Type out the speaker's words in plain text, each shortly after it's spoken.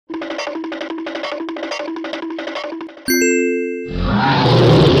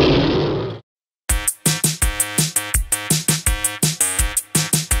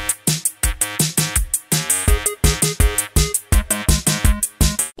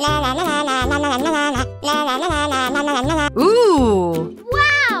Ooh!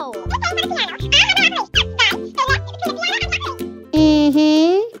 Wow!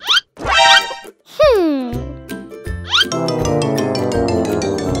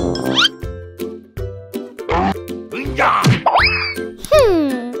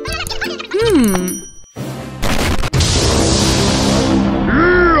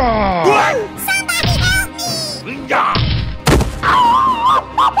 Somebody help me!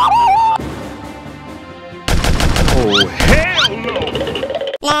 Oh, hell no!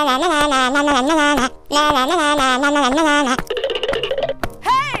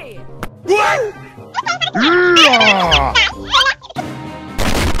 Hey! What?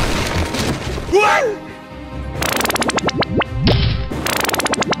 What?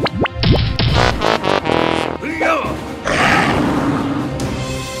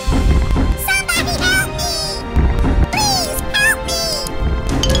 Somebody help me! Please help me!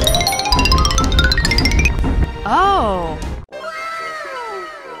 Oh!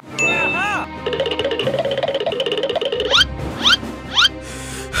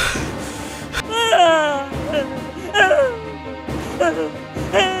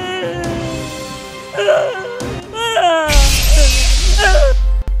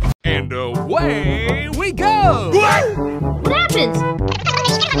 And away we go! What? What happens?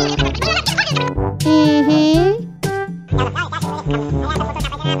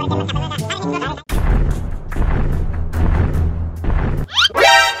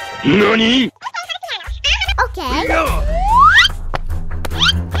 NANI? Okay.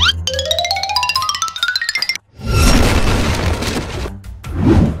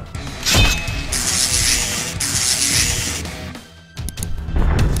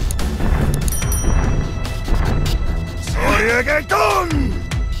 Arigaton!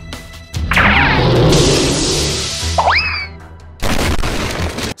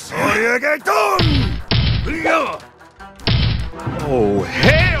 Arigaton! Oh,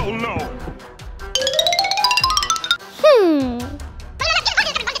 hell no!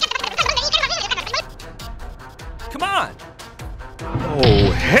 Come on!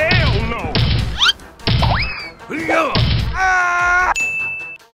 Oh, hell no! Ah!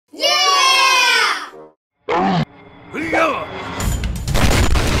 Yeah!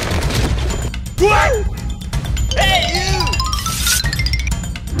 What? Hey, you!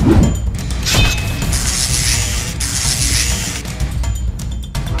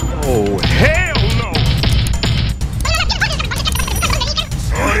 Oh, hell no!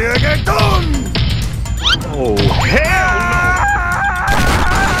 Arigaton! Oh, hell no!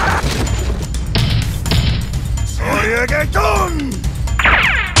 Arigaton!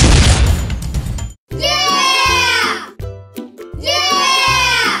 Yeah! Yeah!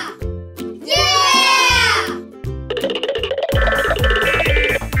 Yeah!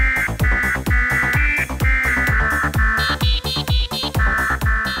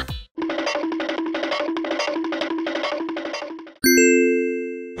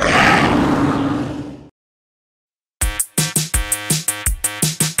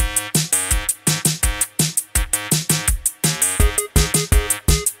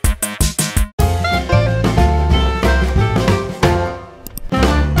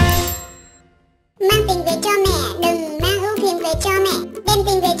 Mang tiền về cho mẹ, đừng mang ưu phiền về cho mẹ. Đem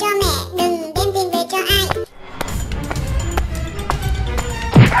tiền về cho mẹ, đừng đem tiền về cho ai.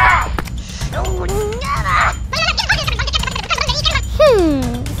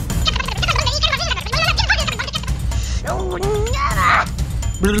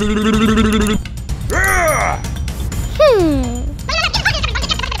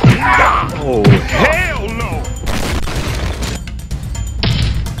 Oh, hell no!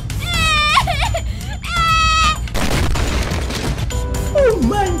 Oh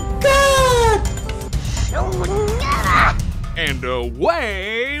my God! And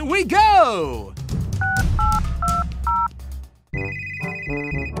away we go!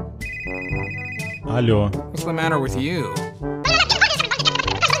 Алло. What's the matter with you?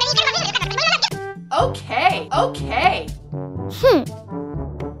 Okay, okay.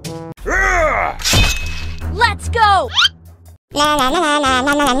 Ah! Let's go!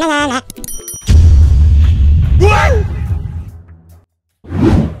 What?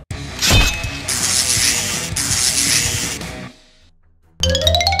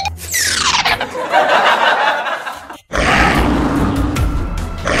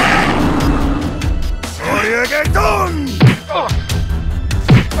 Arigaton!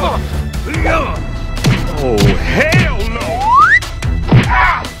 Oh, hell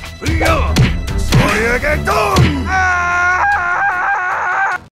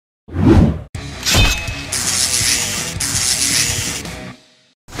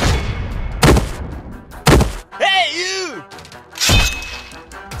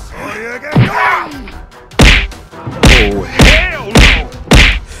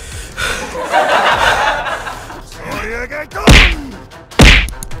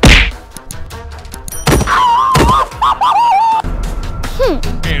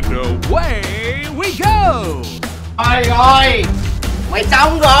Mày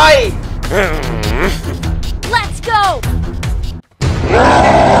xong rồi. Let's go!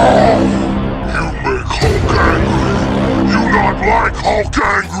 You not like Hulk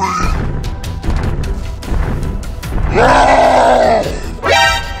angry?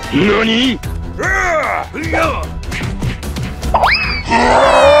 NANI?!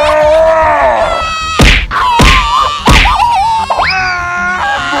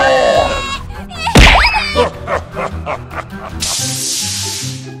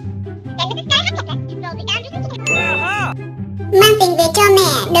 Mang tiền về cho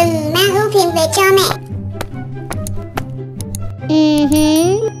mẹ, đừng mang ưu phiền về cho mẹ.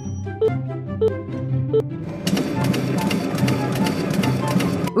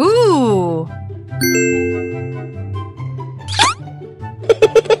 Ooh!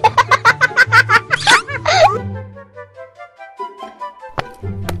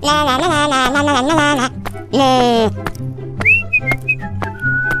 La la la la la la la la la la.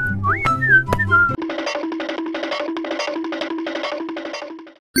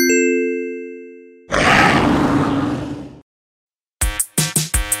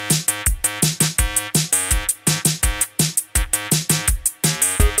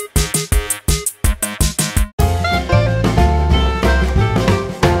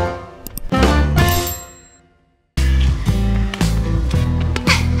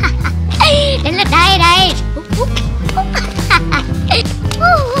 Đến lượt đây đây.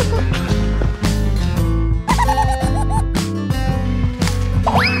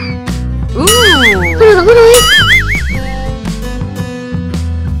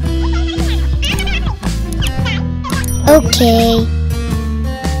 Okay.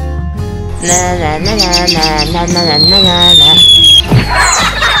 La la la la la la la la la la.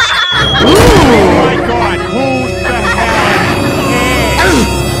 Oh my god, who the hell cares?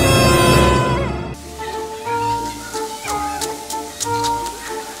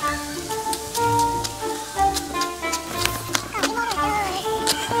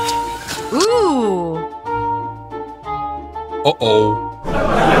 Ooh! Uh-oh.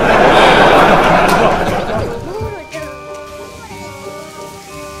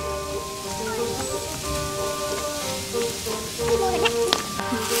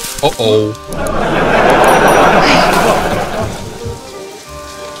 Uh-oh.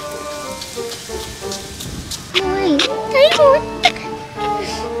 Mùi, thấy mùi.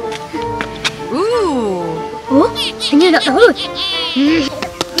 Ooh! Ủa, hình như đã đổ rồi.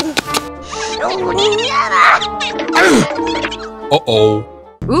 Uh-oh.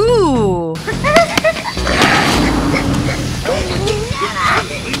 Ooh!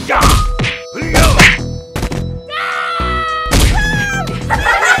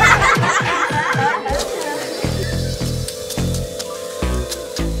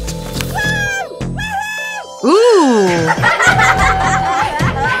 Ooh!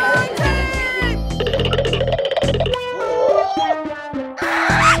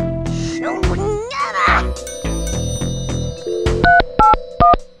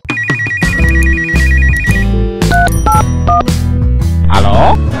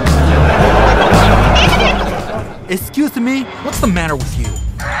 Hello? Excuse me? What's the matter with you?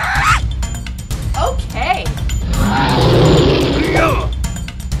 Okay!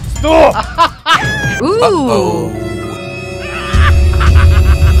 Stop! Ooh!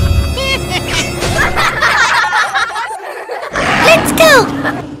 Let's go.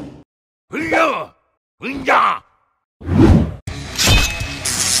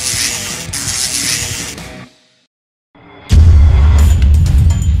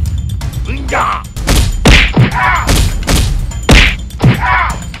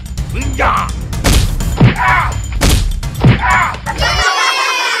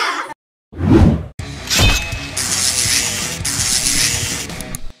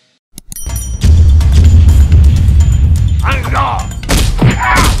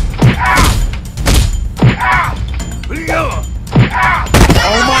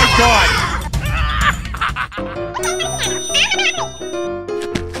 Oh my god!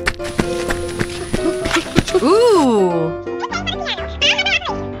 Ooh!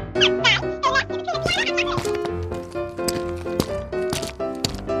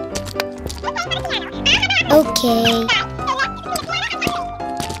 Okay.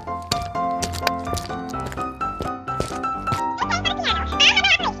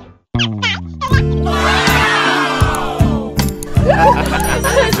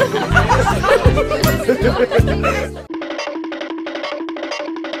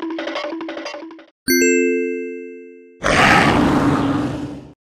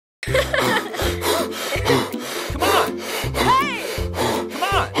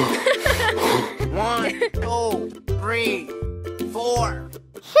 One, two, three.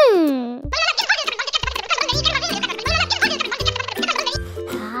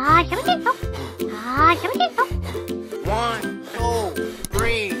 1, 2,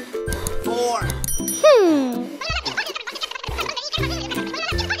 3, 4.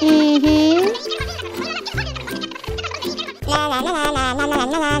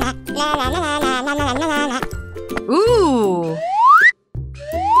 Ooh.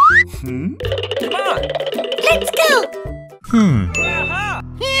 Come on. Let's go.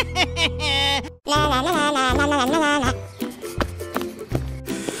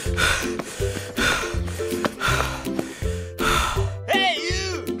 Hey, you!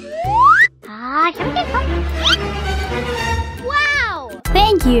 Wow!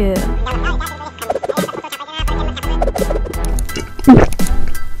 Thank you.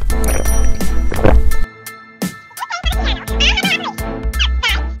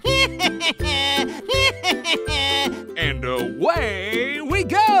 And away we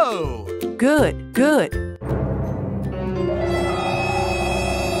go! Good, good.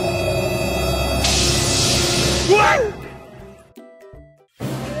 What?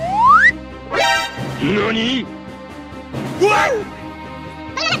 NANI?! What?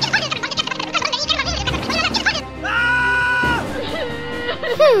 Ah!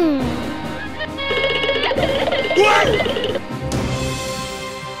 What?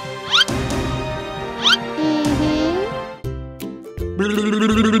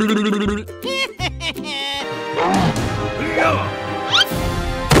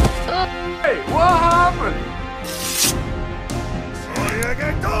 Hey, what happened? Sorry, I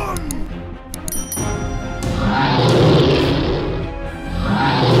got done.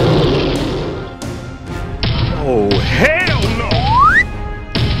 Oh, hell no!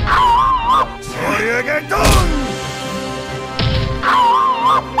 Sorry, I got done.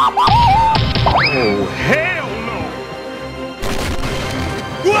 Oh, hell no!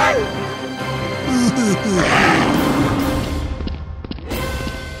 What?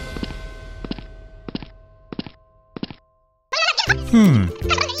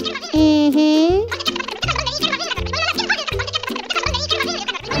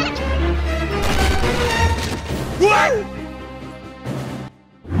 What?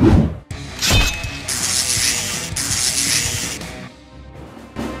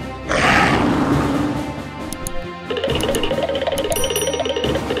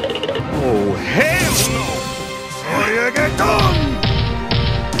 Oh, hell no! Sorry, I got done!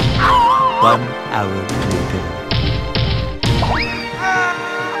 1 hour later.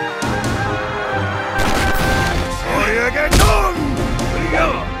 Sorry, I got done!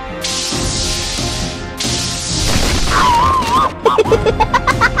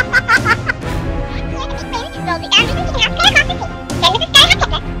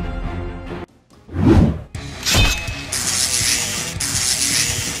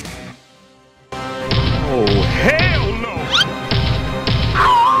 Oh, hell no!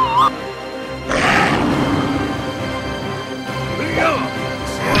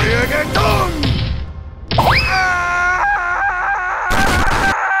 Sorry, I got done!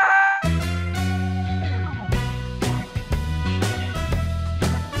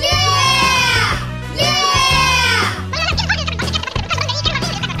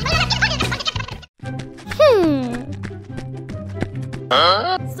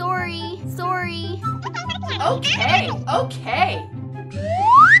 Sorry. Okay, okay.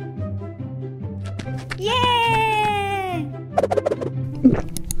 Yeah!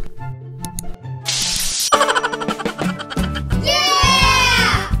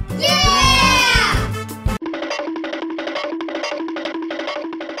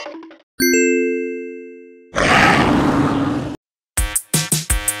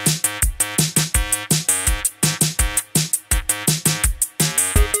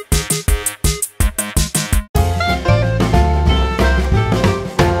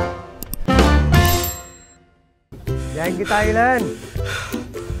 Nhanh cái tay lên.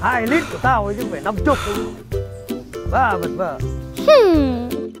 2 lít của tao ấy chứ không phải 50. Vả vật vả.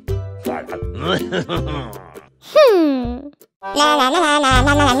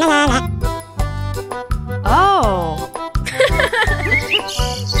 Oh.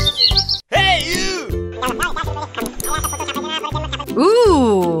 Hey, you!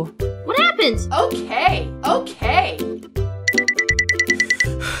 Ooh. What happened? Okay, okay.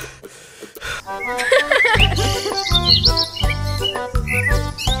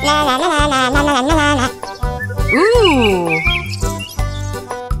 Ooh.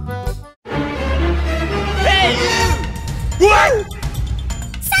 Hey, you! What?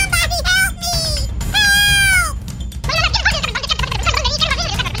 Somebody help me! Help!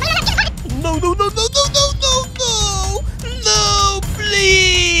 No, no, no, no, no, no, no, no! No,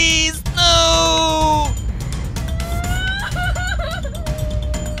 please! No!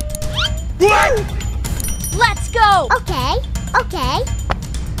 Let's go! Okay, okay.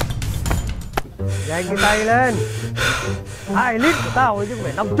 Dang cái tay lên. 2 lít của tao chứ không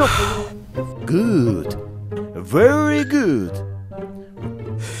phải 50. Good. Very good.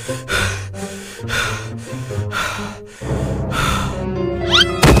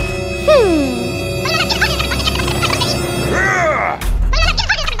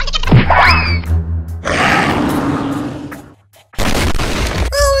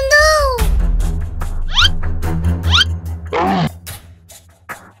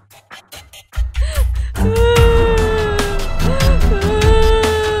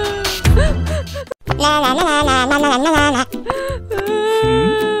 La la la la la la la la la.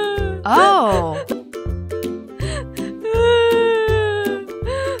 Oh.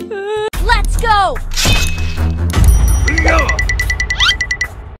 Let's go!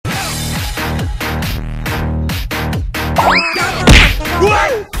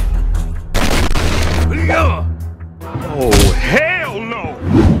 Oh, hell no!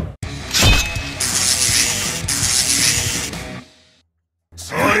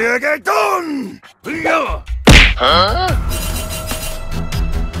 Huh?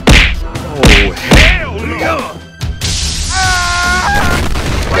 Oh, hell no!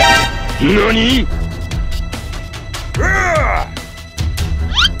 NANI?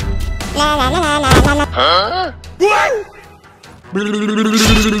 La la la la la la la. Huh?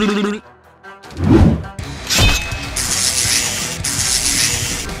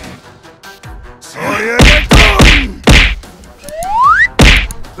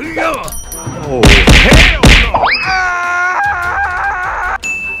 Oh, hell no!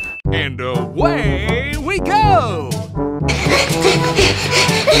 And away we go!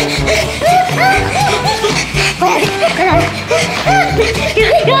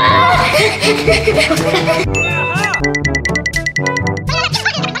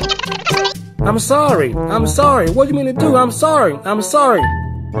 I'm sorry. I'm sorry. What do you mean to do? I'm sorry. I'm sorry.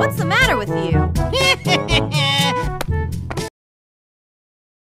 What's the matter with you?